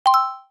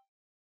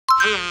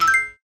CoComelon!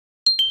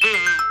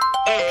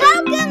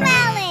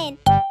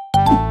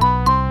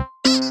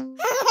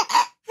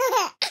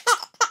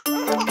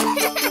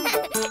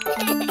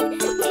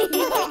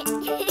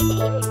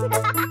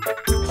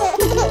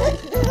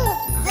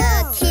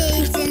 The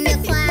kids in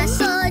the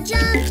class all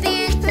jump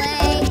and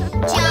play,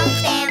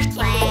 jump and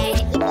play,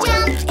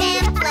 jump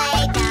and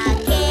play.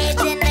 The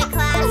kids in the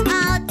class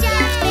all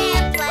jump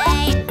and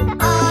play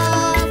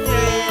all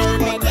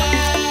through the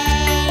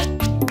day.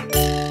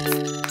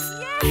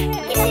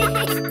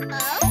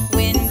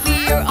 When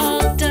we're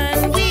all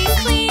done, we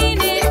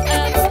clean it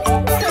up.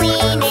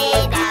 Clean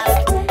it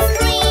up,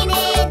 clean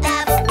it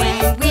up.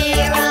 When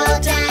we're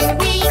all done,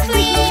 we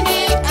clean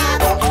it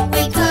up.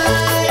 We put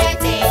our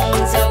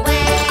things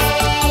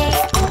away.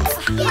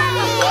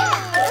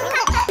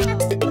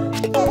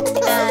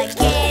 The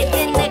kids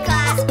in the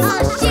class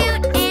all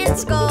shoot and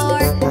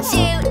score,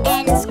 shoot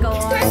and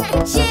score,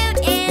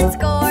 shoot and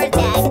score.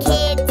 The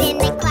kids in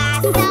the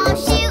class all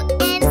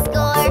shoot and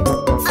score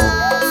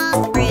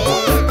all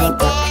through the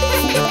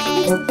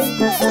day.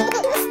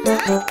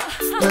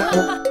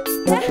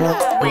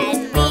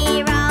 When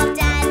we're all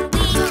done,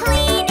 we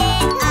clean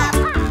it up,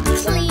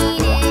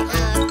 clean it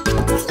up,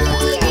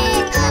 clean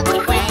it up.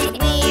 When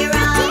we're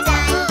all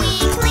done, we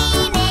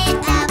clean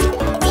it up.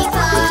 We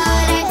put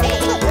our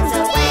things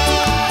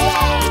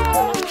away.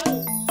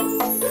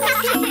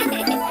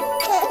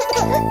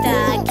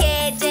 The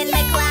kids in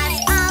the class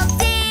all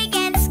dig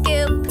and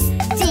scoop,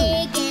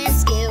 dig and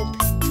scoop,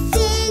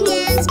 dig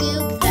and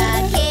scoop.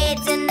 The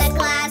kids in the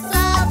class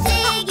all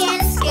dig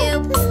and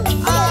scoop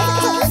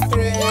all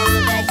through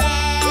the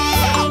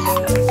day.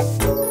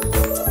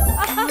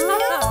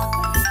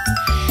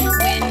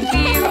 When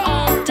we're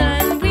all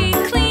done, we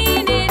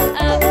clean it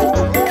up,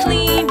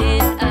 clean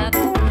it up,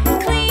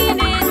 clean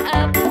it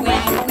up.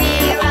 When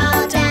We're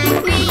all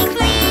done, we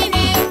clean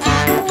it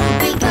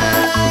up. We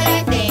put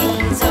our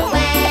things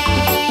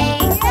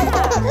away.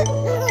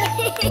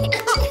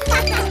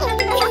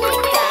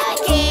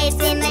 The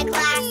kids in the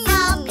class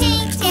all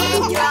paint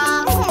and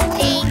draw,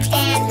 paint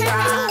and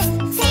draw,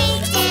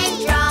 paint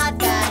and draw.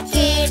 The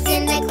kids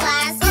in the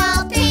class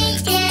all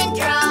paint and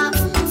draw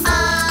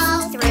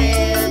all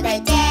through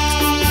the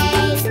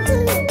day.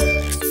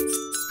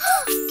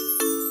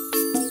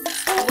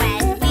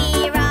 When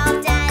we're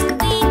all done,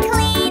 we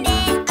clean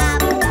it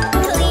up,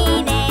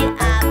 clean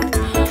it up,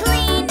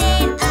 clean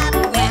it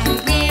up.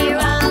 When we're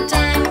all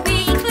done,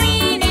 we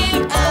clean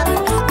it up.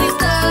 We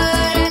put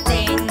our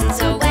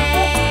things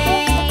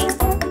away.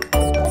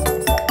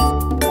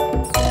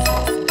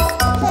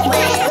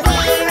 When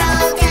we're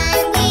all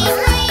done, we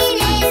clean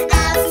it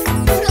up,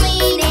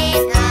 clean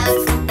it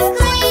up,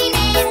 clean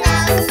it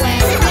up.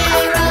 When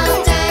we're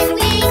all done,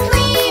 we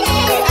clean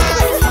it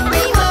up.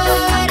 We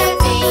put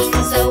our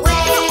things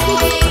away.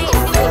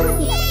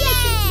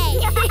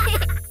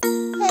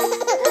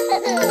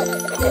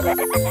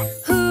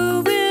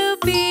 Who will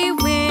be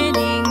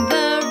winning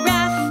the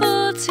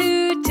raffle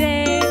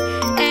today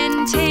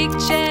and take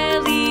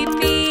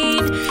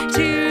Jellybean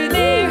to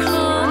their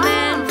home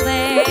and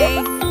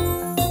play?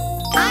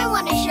 I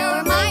want to show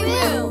her my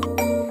room.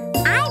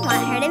 I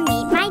want her to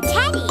meet my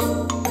teddy.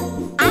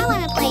 I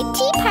want to play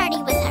tea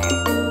party with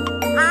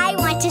her. I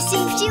want to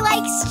see if she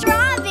likes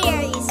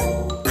strawberries.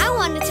 I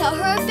want to tell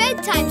her a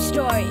bedtime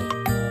story.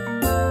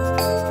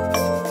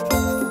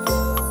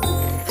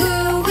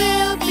 Who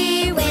will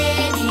be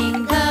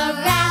winning the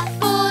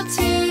raffle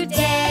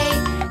today?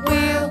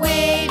 We're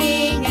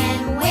waiting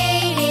and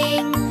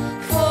waiting,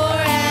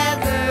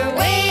 forever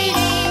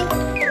waiting.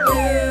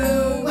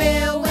 Who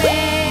will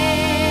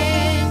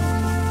win?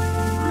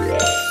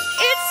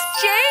 It's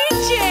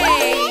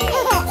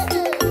JJ!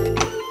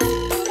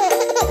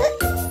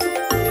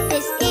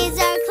 This is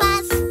our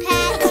class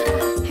pet.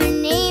 Her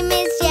name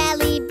is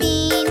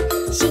Jellybean.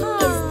 She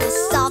is the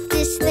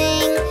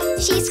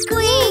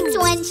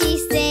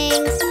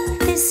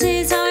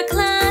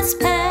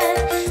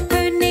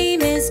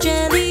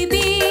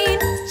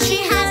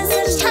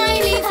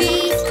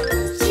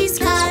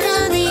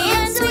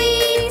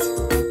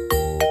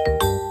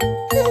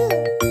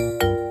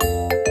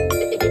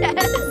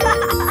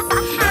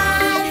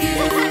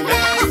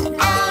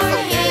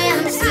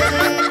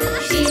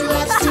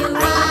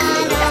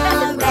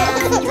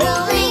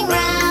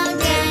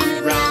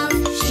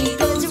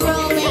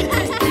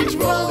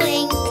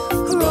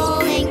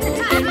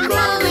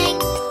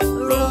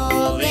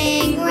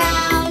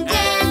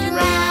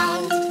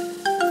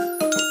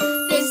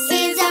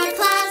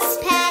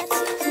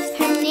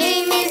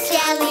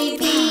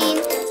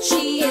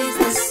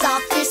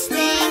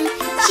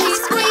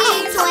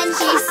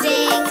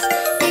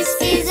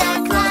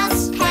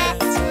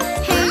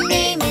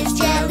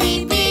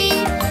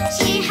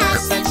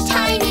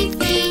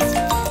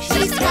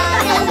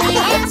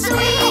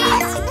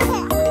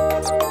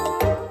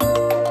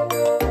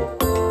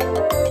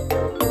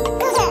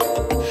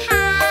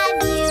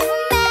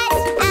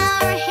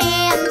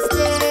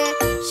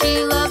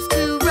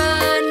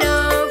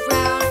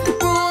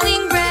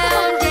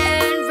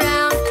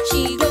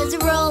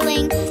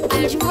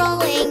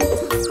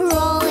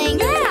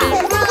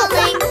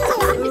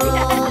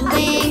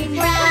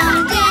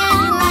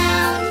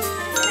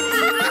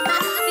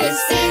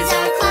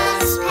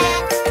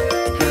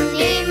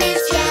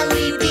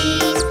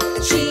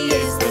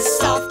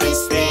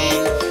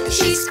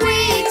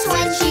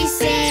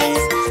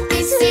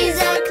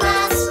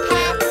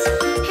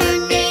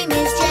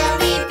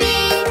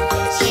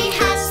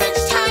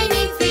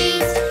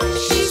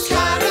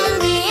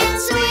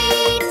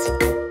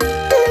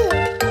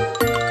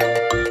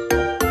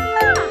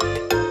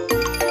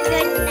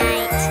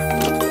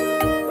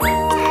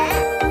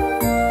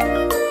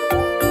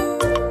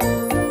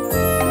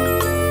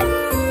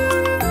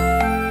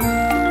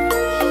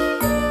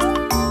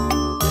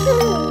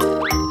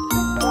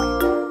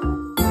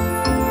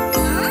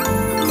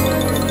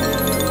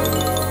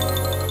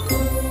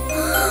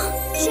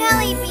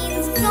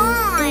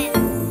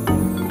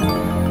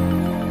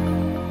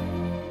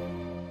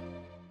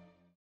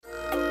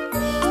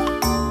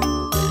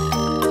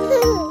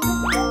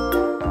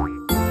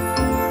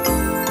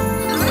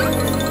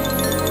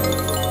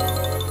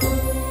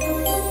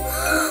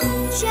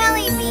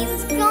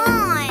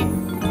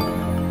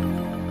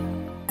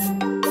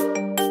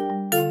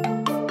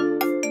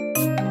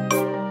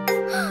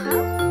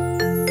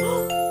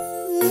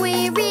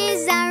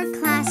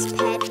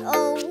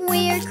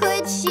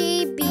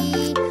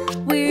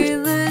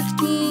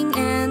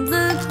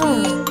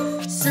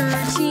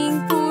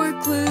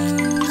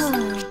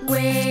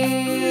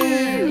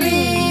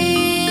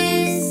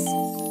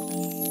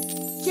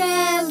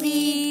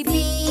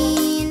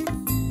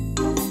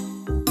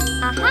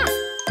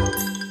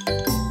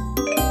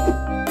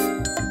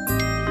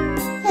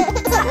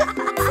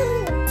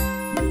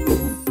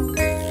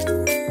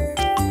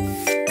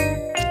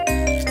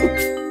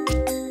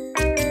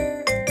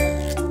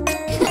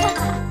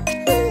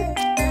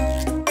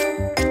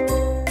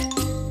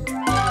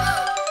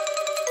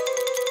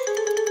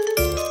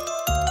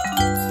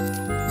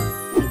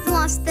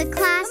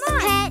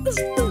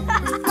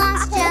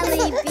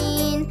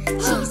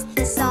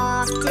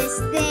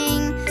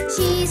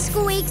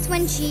squeaks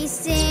when she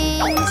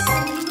sings.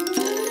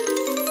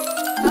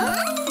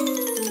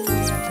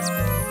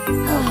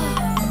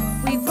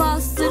 We've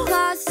lost the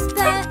class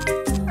pet.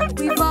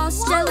 We've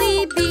lost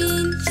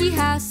Jellybean. She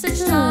has such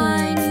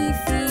tiny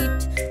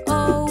feet.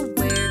 Oh,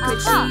 where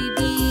could she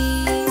be?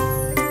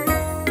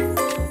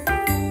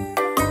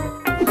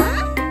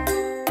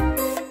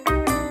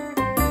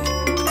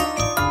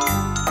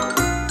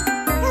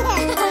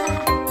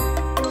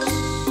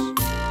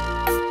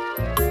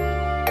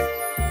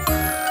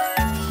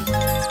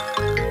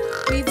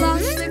 We've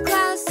lost the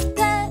class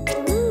pet.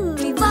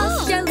 We've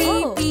lost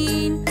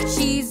Jellybean.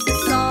 She's the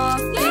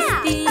softest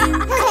thing.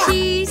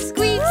 She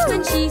squeaks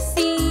when she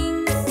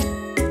sings.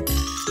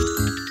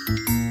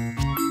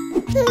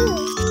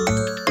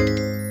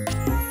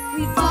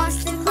 We've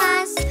lost the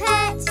class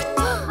pet.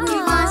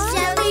 We've lost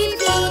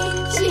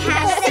Jellybean. She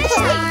has such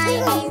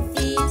tiny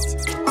feet.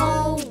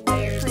 Oh,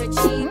 where could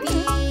she be?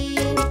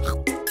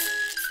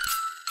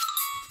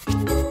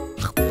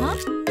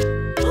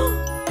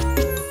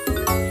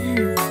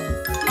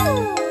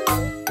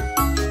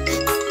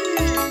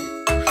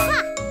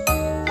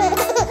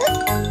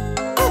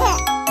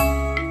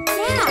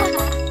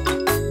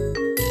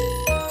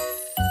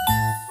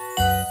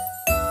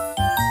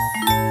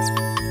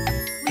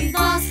 We've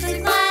lost the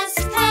class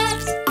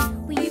pet.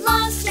 We've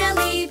lost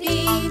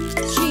Jellybean.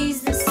 She's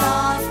the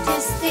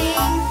softest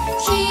thing.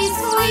 She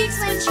squeaks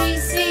when she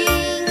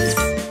sings.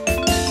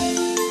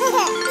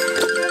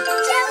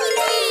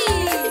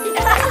 Jellybean!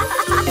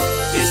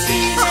 This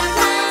is a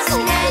class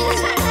pet.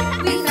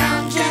 We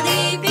found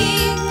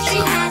Jellybean. She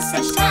has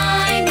such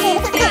tiny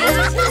feet.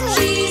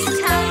 She's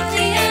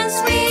tiny and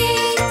sweet.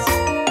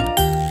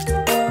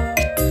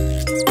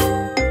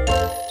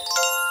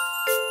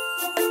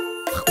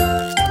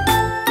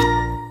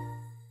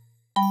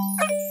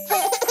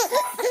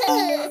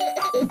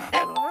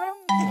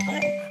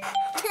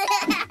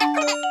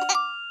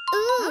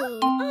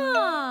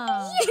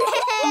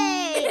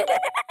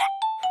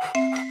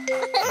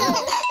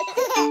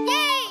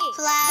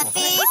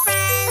 Fluffy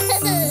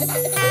friends,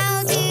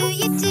 how do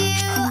you do?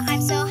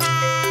 I'm so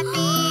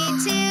happy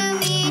to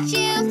meet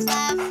you,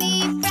 fluffy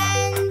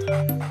friend.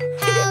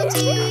 How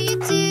do you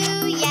do?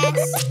 Yes,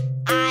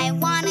 I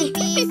wanna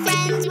be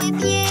friends with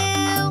you.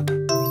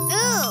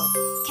 Ooh,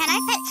 can I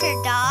pet your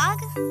dog?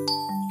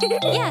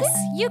 Yes,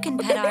 you can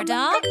pet our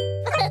dog.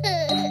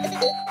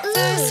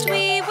 First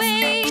we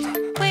wait.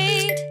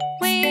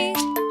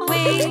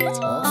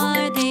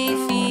 Are they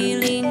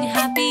feeling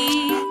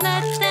happy?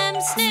 Let them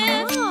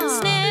sniff.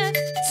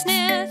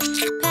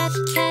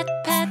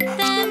 Pet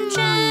them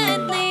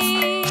gently.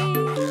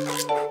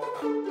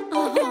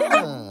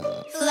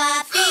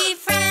 Fluffy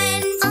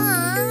friend,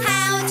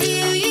 how do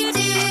you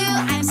do?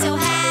 I'm so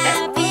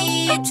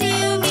happy to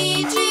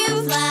meet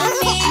you,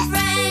 fluffy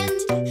friend.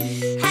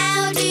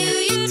 How do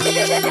you do?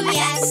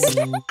 Yes,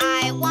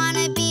 I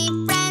wanna be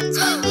friends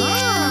with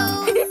you.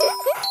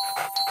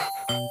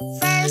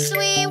 First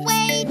we wait.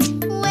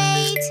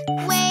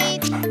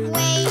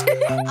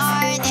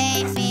 Are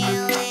they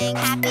feeling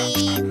happy?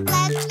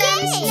 Let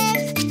them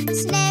sniff.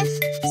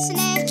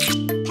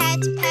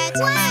 Pet them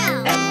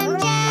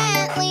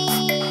gently.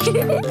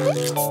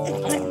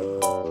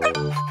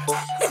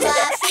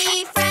 Fluffy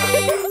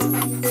friend,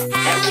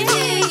 how do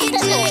you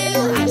do?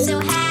 I'm so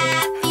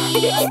happy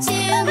to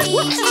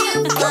meet you,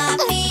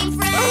 fluffy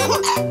friend.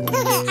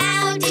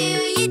 How do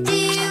you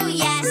do?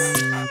 Yes,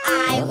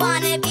 I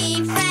wanna be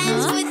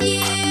friends with you.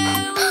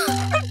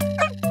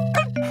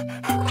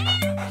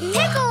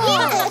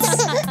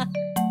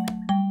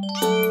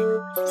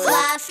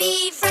 Fluffy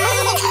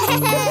friend,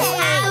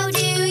 how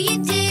do you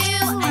do?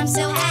 I'm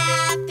so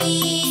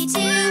happy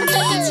to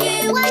meet you.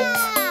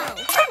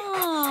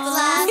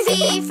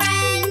 Fluffy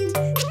friend,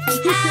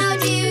 how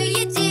do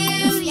you do?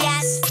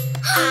 Yes,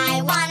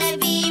 I wanna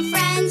be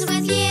friends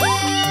with you.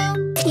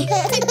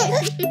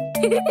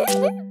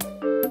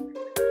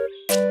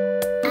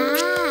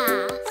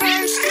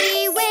 First we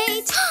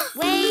wait.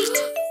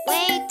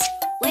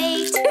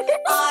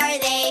 Are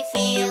they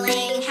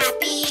feeling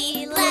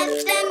happy? Let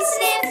them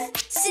sniff.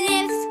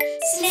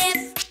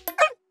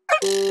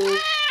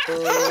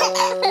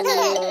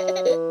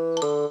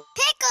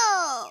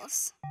 Pickles!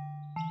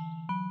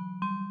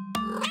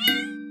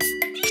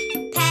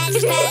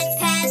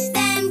 Pet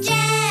them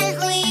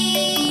gently.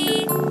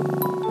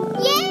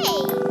 Yay!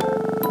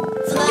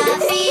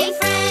 Fluffy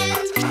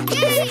friend,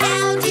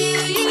 how do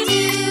you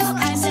do?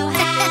 I'm so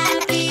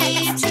happy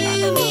to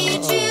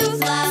meet you,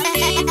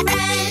 fluffy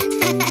friend.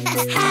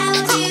 How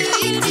do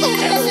you do?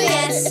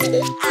 Yes,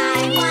 I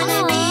wanna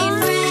be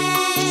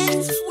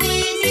friends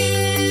with you.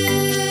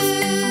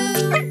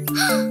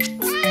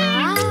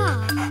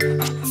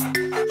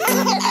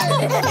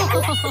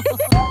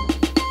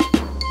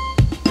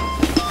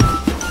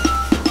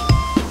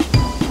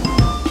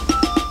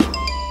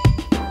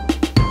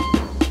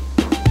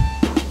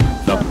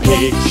 The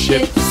big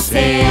ships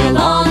sail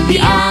on the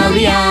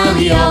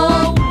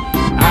alley-alley-o,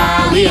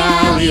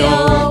 alley-alley-o,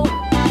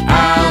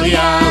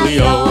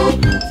 alley-alley-o.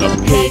 The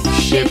big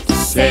ships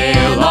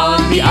sail on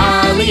the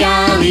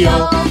alley-alley-o,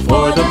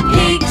 for the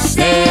pigs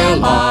sail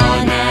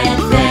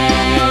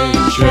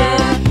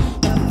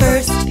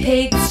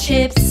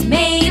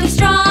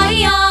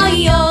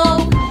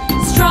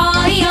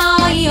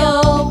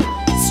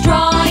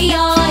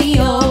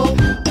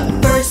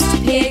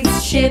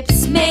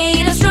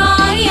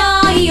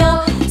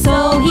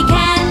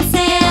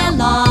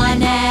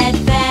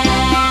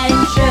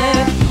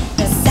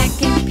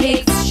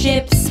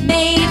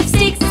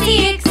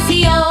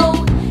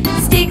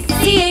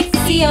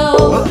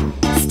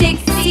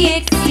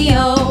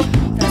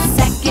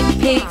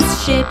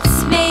ships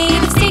made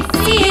of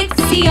sticksy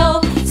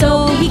ixy-o, so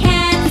he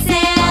can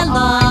sail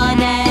on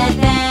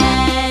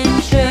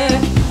adventure.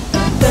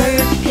 The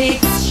third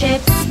pig's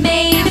ships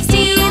made of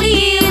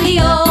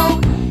steely-ily-o,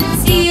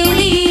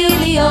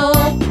 steely-ily-o,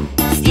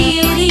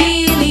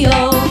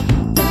 steely-ily-o.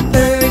 The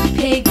third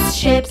pig's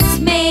ships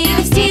made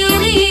of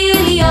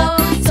steely-ily-o,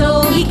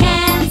 so he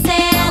can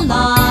sail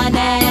on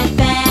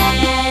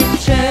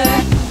adventure.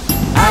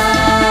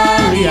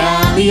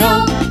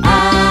 Alley-alley-o,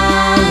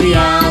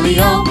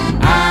 alley-alley-o,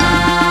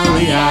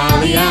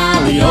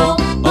 alley-alley-alley-o,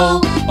 oh,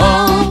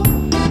 oh.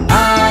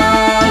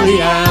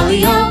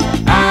 Alley-alley-o,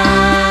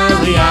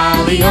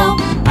 alley-alley-o,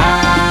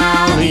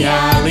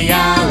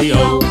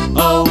 alley-alley-alley-o,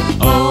 oh,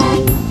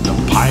 oh. The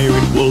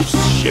pirate wolf's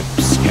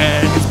ship's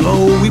cannons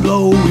blow, we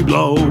blow, we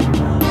blow.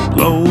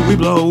 Blow, we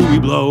blow, we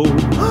blow.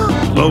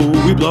 Blow,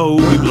 we blow,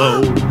 we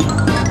blow.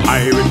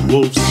 Pirate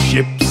wolf's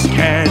ship's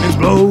cannons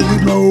blow, we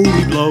blow,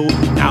 we blow.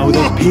 Now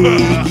the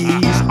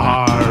piggies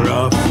are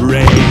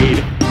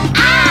afraid.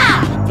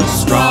 The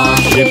straw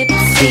ship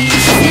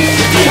sinks in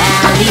the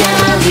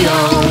alley-alley-o,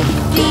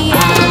 the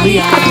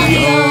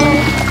alley-alley-o,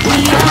 the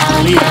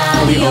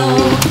alley-alley-o.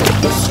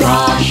 The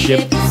straw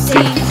ship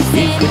sinks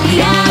in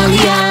the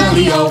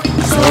alley-alley-o,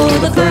 so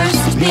the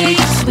first pig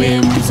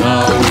swims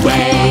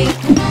away.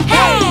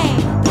 Hey!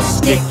 The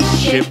stick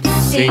ship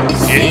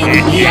sinks in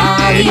the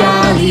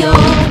alley-alley-o,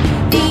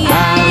 the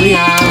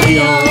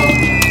alley-alley-o,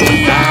 the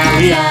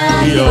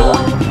alley-alley-o.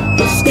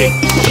 The stick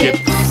ship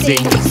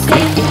sinks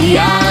in the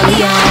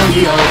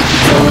alley-alley-o,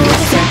 so the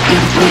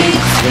second pig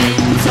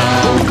swims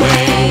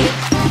away.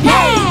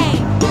 Hey!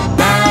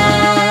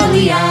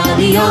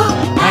 Alley-alley-o,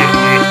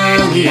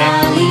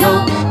 alley-alley-o,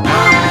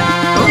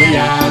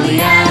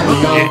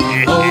 alley-alley-alley-o,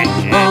 oh,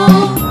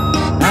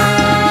 oh.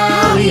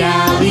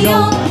 Alley-alley-o,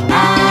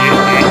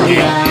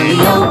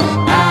 alley-alley-o,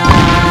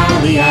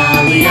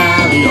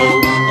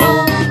 alley-alley-alley-o,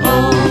 oh,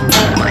 oh.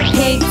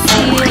 Pig's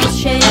heel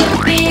ship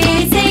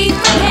is safe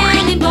from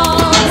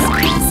cannonballs,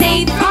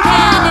 safe from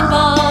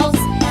cannonballs,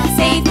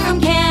 safe from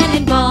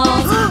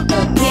cannonballs.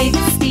 The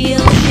pig's steel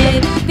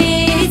ship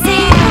is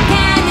safe from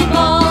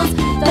cannonballs.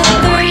 The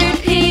third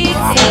pig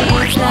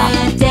saves the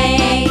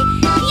day.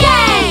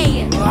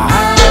 Yay!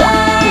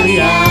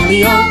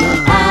 Alley-alley-o,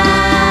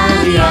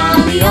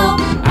 alley-alley-o,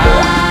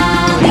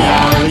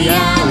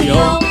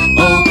 alley-alley-alley-o,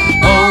 oh,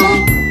 oh.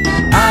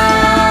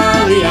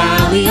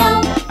 Alley-alley-o,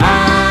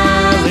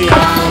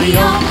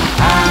 alley-alley-o,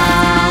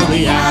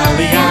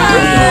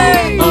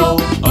 alley-alley-alley-o, oh,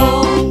 oh.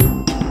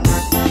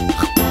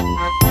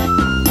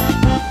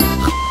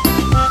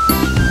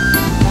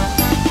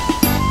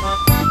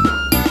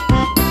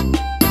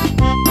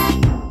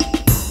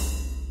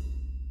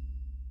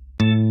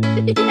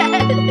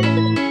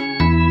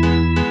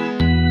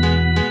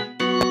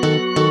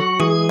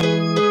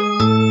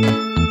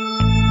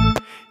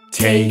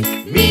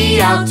 Take me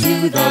out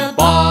to the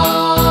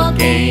ball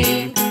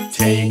game.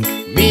 Take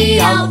me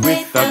out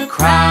with the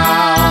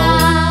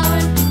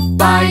crowd.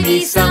 Buy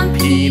me some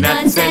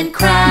peanuts and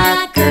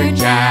cracker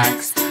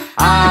jacks.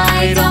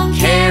 I don't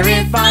care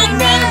if I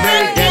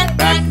never get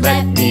back.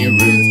 Let me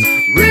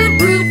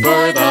root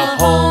for the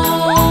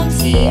home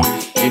team.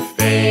 If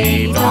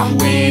they don't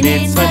win,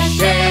 it's a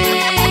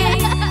shame.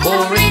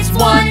 For it's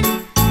 1,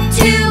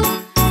 2,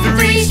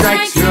 3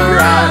 strikes, you're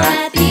out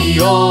at the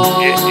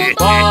old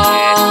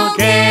ball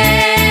game.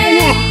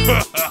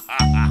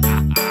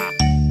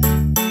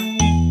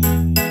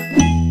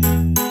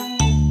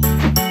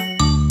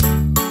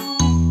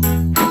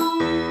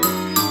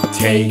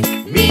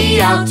 Take me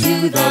out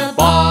to the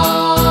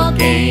ball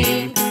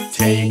game.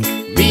 Take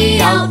me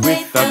out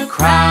with the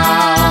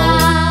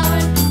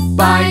crowd.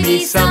 Buy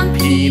me some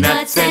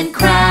peanuts and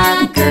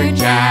cracker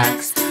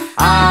jacks.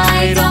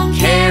 I don't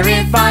care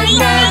if I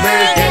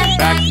never get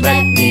back.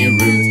 Let me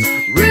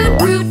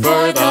root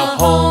for the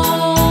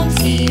home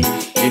team.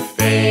 If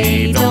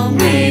they don't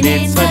win,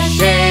 it's a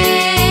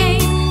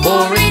shame.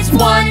 For it's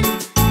 1,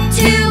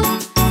 2,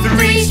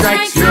 3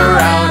 strikes, you're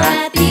out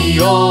at the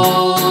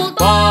old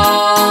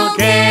ball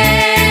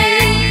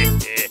game.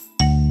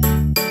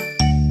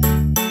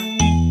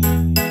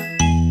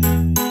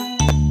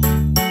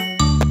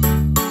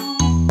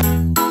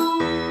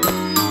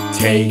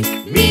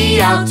 Take me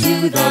out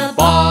to the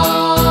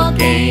ball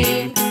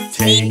game.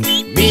 Take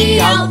me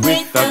out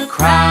with the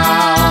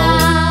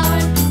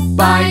crowd.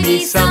 Buy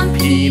me some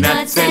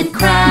peanuts and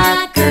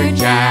cracker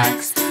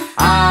jacks.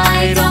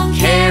 I don't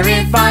care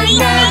if I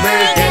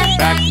never get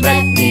back.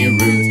 Let me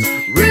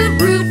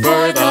root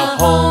for the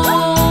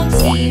home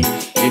team.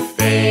 If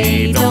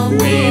they don't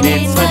win,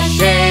 it's a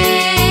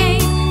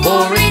shame.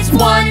 For it's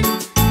 1,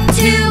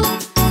 2,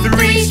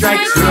 3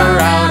 strikes, you're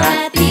out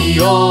at the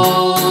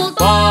old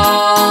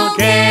ball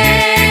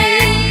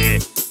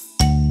game.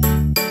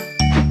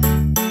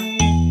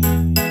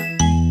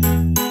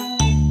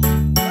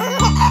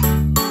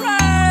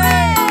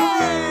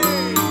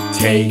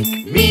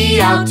 Take me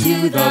out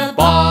to the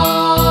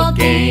ball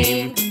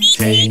game.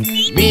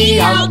 Take me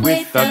out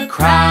with the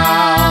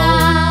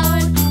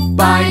crowd.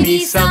 Buy me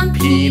some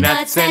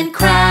peanuts and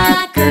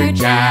cracker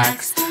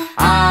jacks.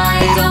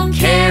 I don't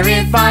care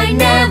care if I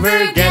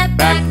never get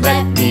back.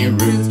 Let me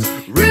root,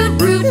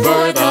 root, root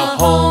for the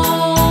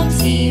home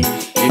team.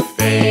 If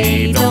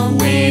they don't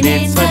win,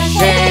 it's a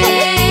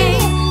shame.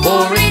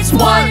 For it's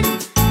 1,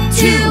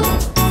 2,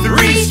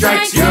 3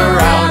 strikes, you're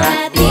out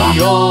at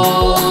the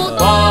old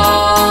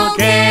ball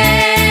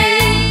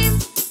game.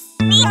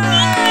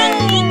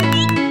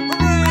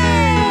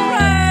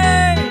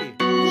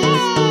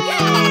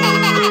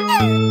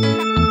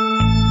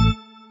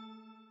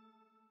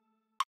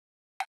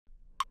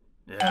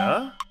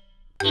 Yeah?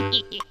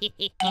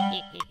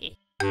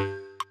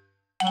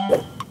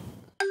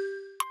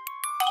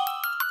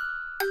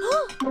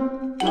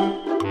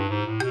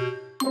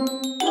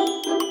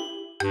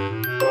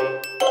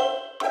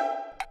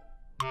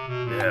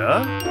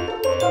 Yeah?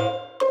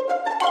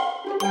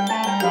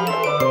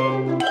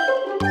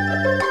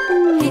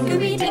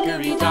 Hickory,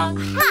 dickory, dock.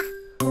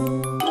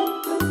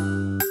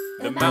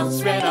 The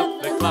mouse ran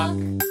up the clock.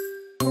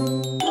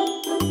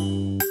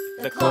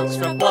 The clock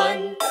struck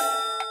 1.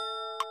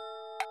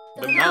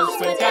 The mouse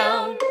went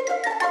down.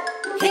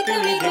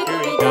 Hickory,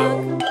 dickory,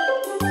 dock.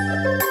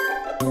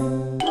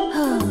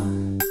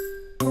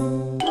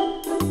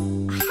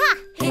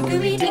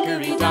 Hickory,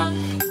 dickory, dock.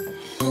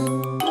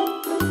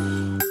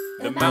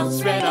 The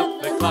mouse ran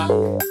up the clock.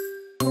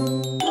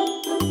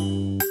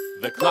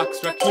 The clock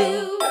struck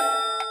 2.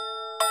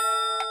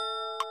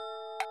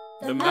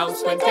 The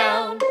mouse went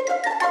down.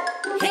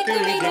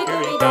 Hickory,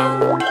 dickory,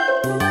 dock.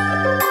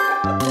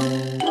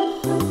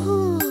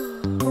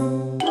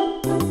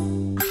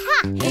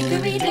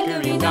 Hickory,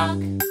 dickory, dock.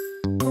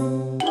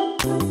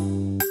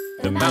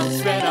 The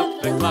mouse ran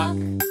up the clock.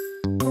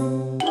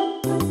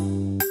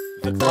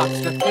 The clock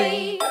struck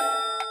 3.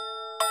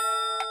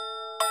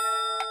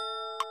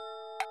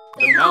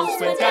 The mouse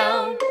went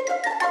down.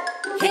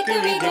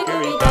 Hickory,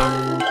 dickory, dock.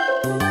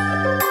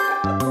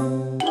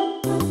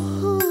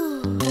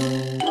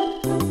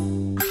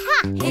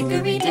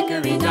 Hickory,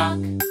 dickory, dock.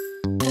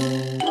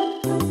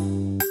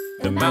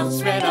 The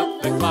mouse ran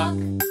up the clock.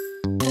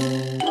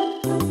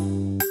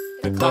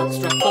 The clock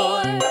struck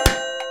 4.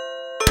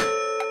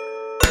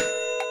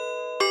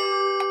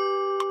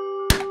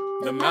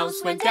 The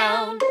mouse went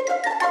down.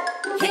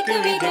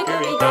 Hickory,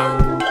 dickory, dock.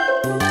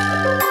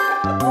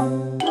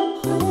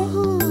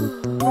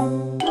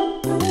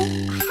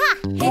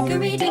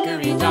 Hickory,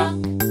 dickory, dock.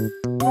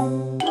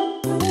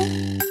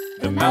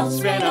 The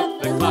mouse ran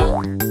up the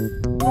clock.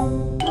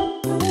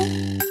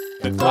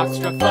 The clock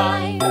struck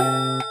 5.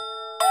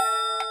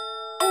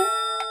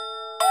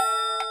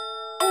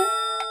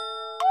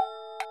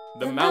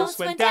 The mouse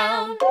went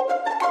down.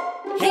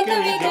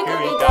 Hickory,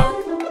 dickory, dock.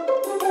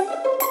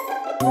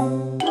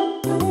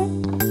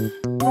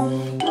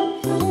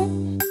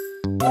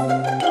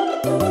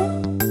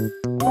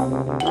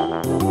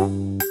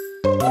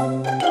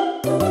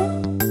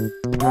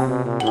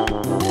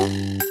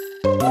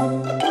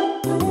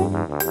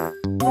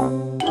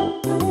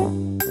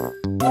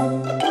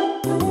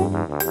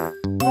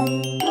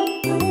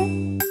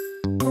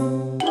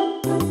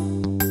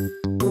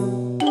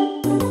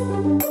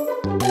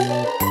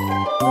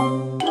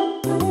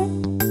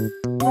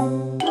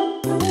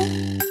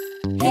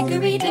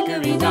 Hickory,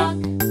 dickory, dock.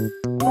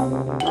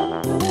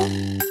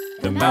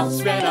 The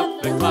mouse ran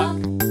up the clock.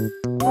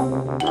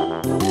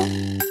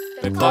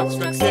 The clock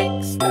struck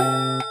 6.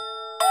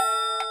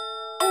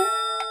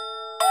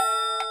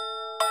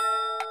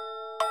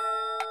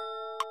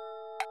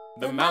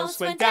 The mouse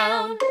went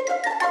down.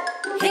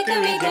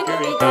 Hickory,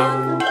 dickory,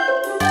 dock.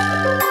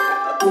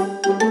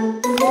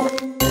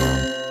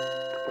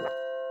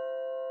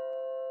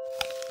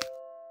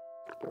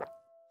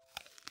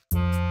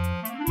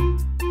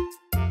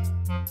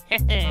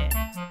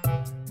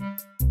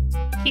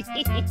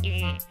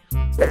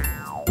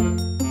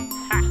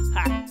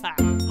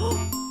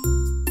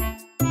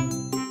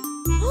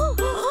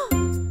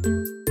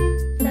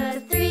 The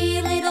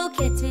 3 little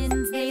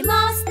kittens, they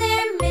lost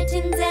their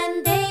mittens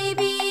and they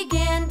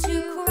began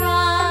to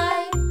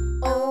cry.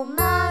 Oh,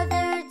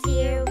 mother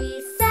dear,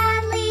 we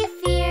sadly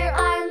fear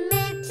our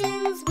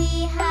mittens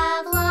we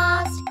have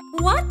lost.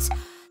 What?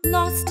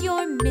 Lost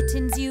your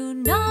mittens, you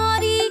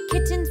naughty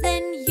kittens,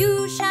 then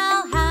you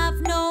shall have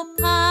no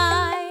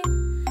pie.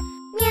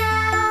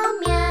 Meow,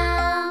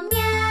 meow,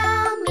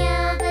 meow,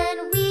 meow,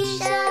 then we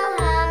shall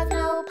have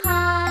no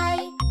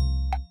pie.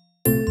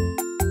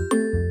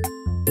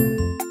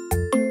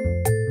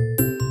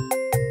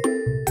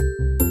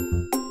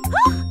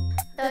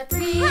 The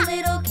 3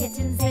 little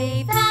kittens,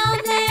 they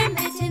found their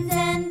mittens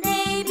and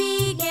they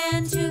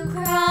began to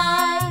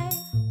cry.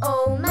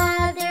 Oh,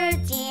 mother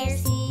dear,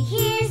 see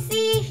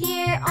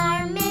here,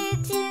 our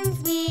mittens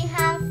we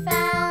have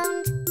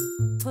found.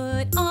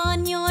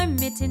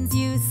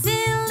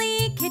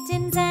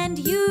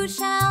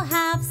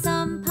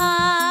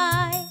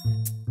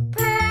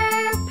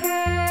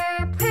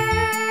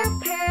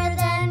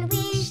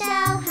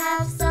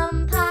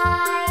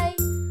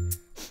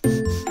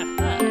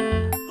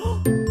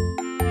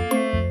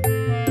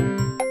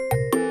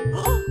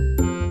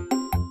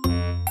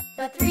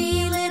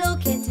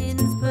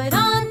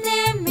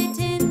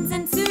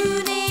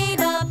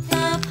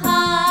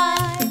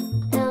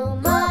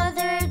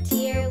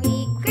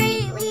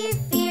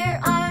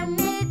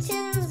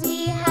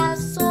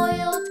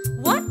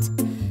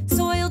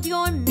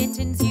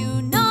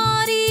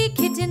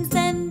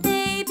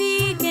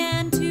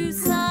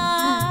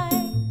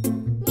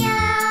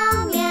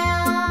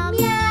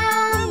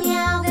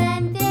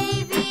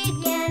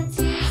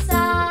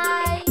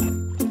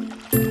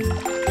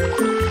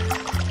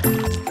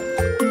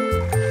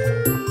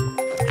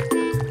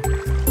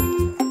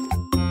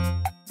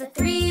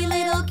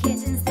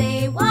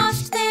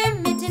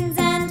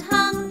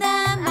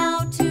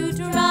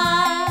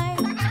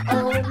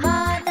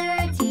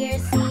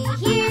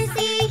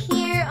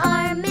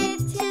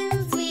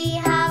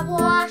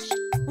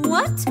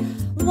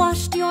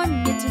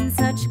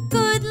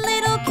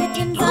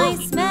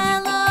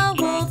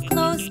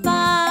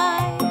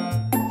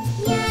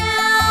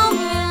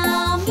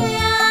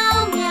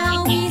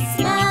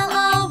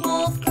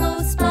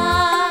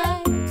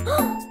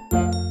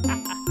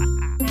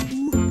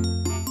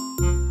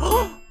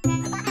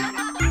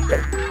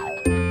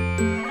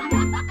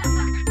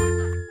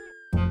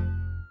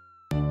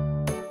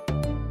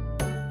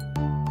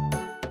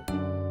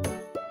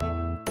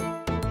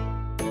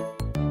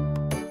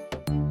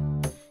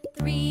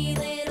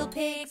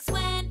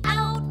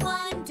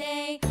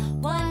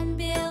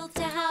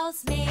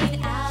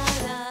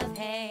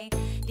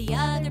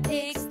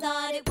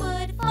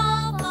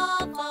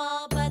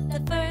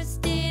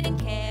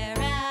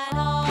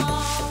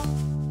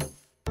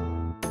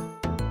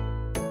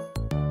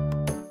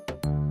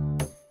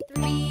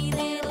 Three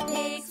little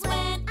pigs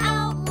went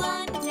out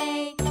one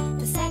day.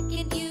 The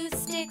second used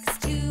sticks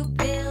to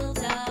build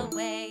a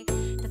way.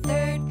 The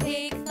third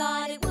pig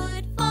thought it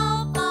would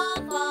fall, fall,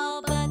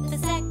 fall, but the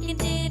second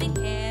didn't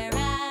care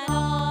at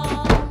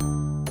all.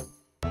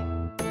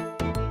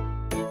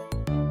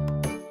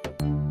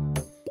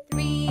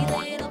 Three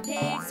little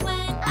pigs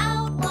went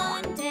out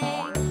one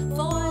day.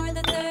 For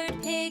the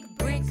third pig,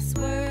 bricks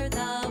were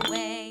the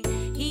way.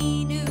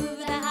 He knew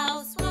the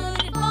house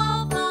would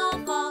fall, fall,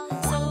 fall,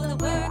 so the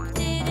work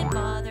didn't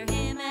bother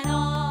him at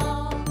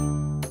all.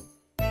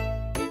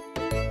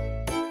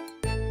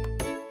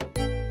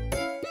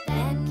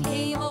 Then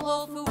came a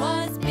wolf who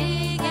was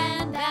big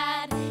and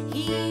bad.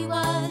 He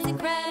was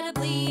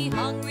incredibly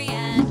hungry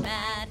and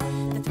mad.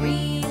 The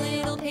three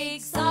little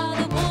pigs saw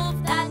the wolf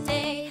that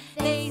day.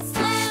 They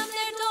slammed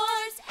their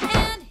doors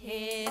and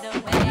hid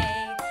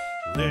away.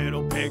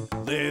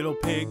 Little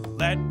pig,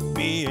 let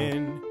me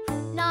in.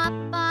 Not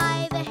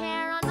by the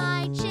hair on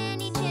my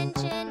chinny chin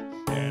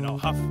chin. And I'll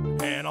huff,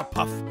 and I'll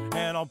puff,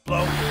 and I'll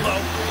blow,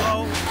 blow,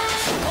 blow.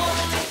 And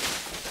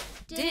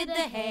boy, did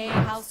the hay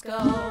house go.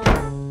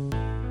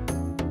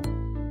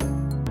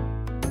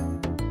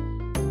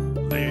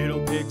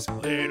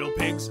 Little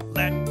pigs,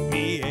 let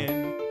me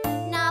in.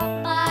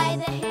 Not by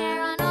the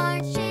hair on our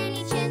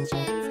chinny chin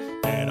chins.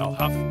 And I'll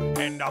huff,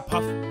 and I'll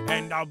puff,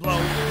 and I'll blow,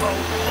 blow,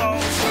 blow.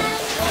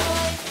 And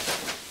boy,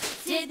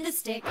 did the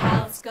stick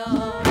house go.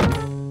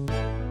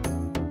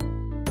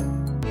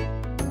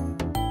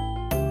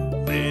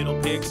 Little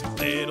pigs,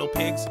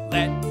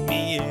 let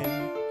me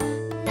in.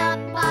 Not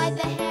by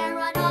the hair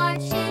on our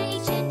chinny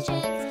chin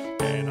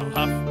chins. And I'll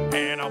huff,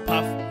 and I'll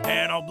puff,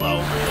 and I'll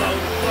blow, blow,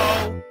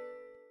 blow.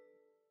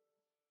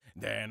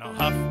 Then I'll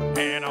huff,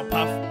 and I'll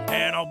puff,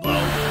 and I'll blow,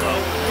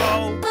 blow,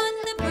 blow. But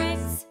the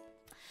bricks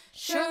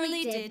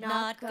surely did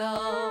not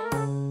go.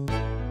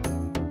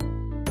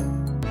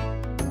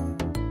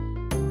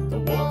 The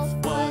wolf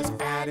was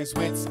at his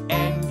wits'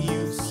 end,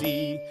 you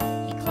see.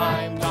 He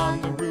climbed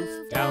on the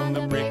roof, down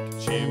the brick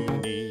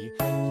chimney.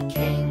 He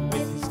came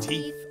with his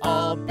teeth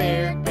all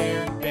bared,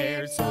 bared,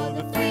 bared. So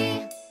the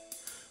three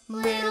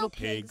little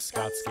pigs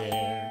got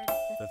scared.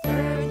 The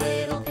third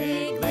little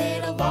pig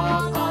lit a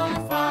log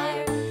on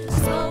fire. The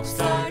smoke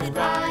started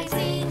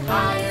rising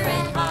higher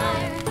and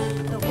higher.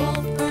 The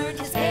wolf burned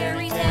his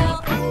hairy tail.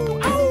 Ow,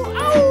 ow,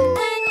 ow!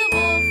 Then the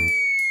wolf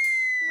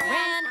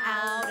ran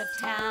out of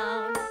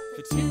town.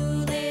 The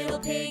two little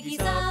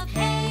piggies of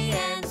hay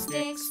and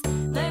sticks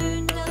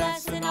Learned a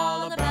lesson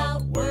all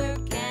about work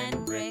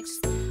and bricks.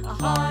 A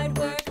hard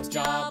worked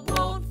job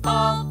won't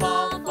fall,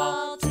 fall,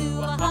 fall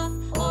to a huff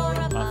or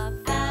a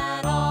puff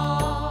at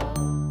all.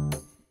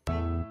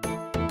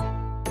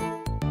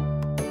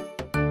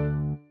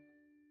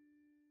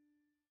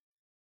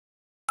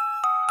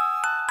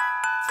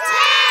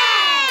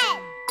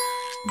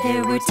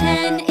 There were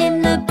 10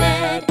 in the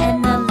bed,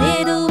 and the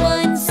little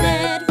one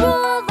said,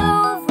 "Roll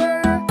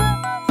over,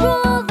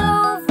 roll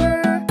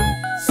over."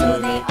 So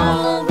they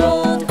all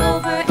rolled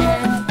over,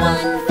 and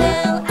one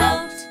fell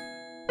out.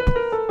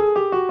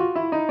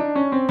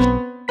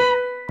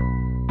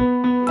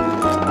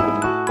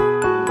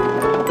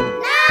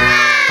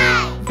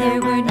 There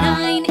were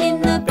 9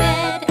 in the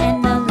bed,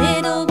 and the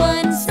little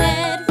one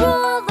said,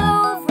 "Roll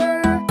over,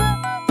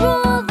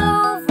 roll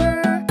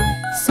over."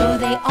 So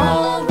they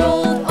all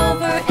rolled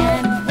over,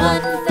 and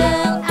one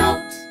fell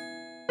out.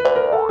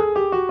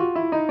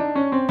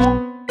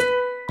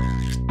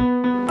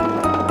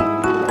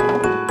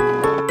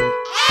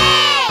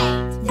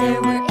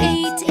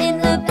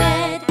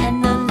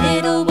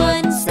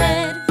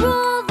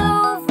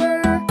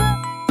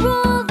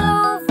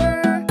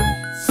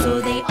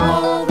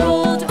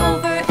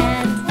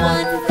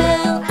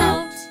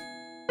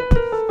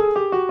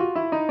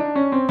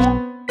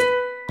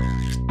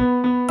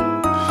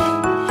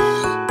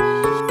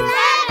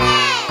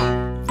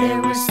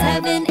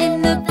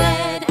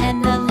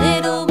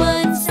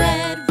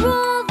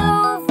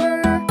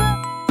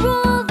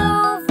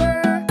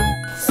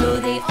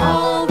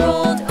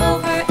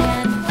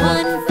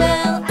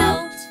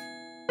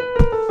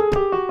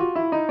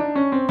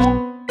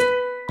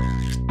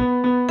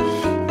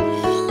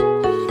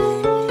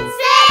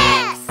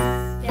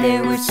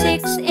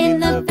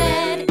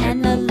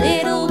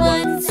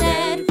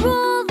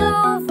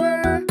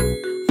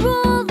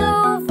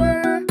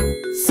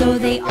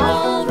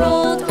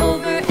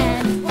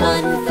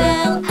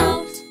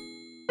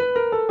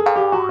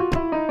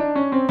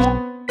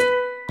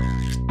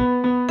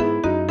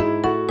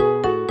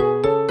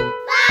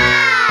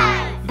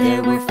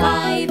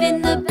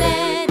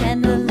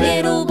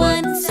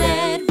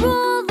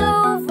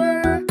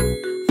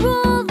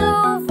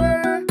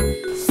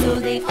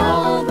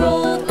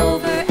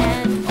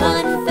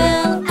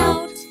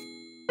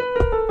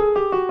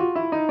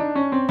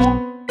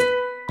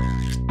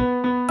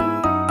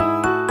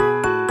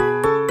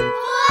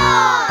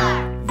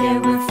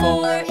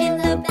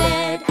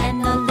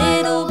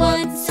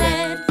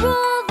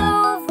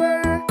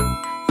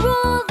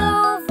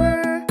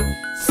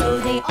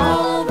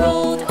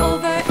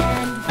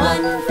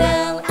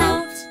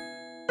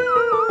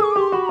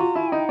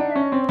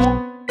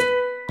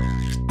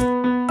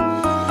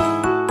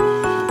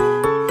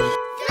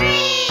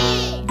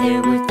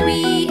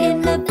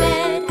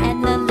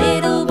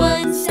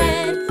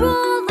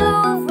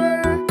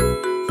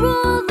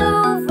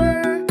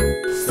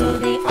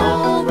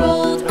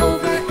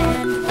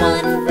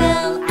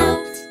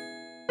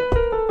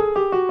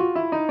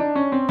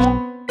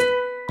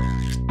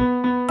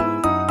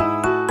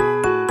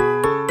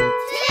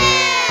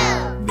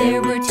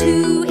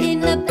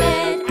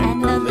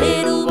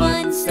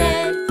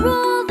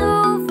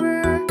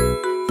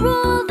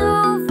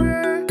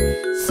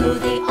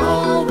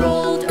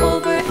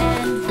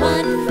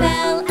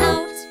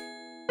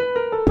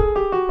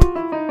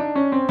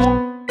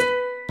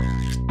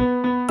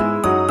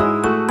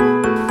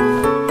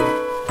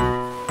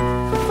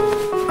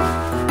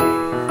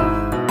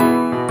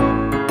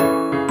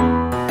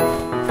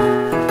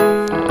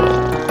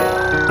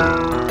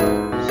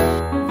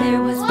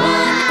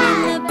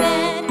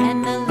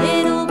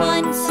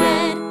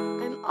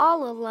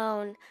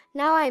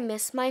 Now I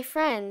miss my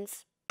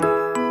friends.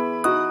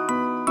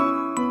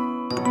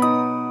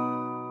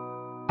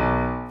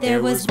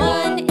 There was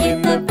one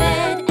in the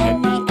bed,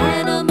 and the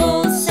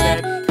animals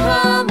said,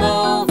 "Come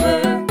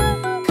over,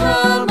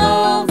 come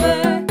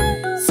over."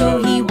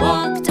 So he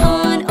walked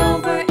on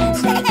over, and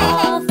they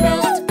all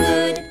felt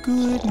good.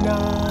 Good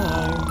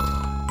night,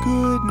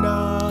 good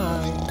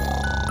night.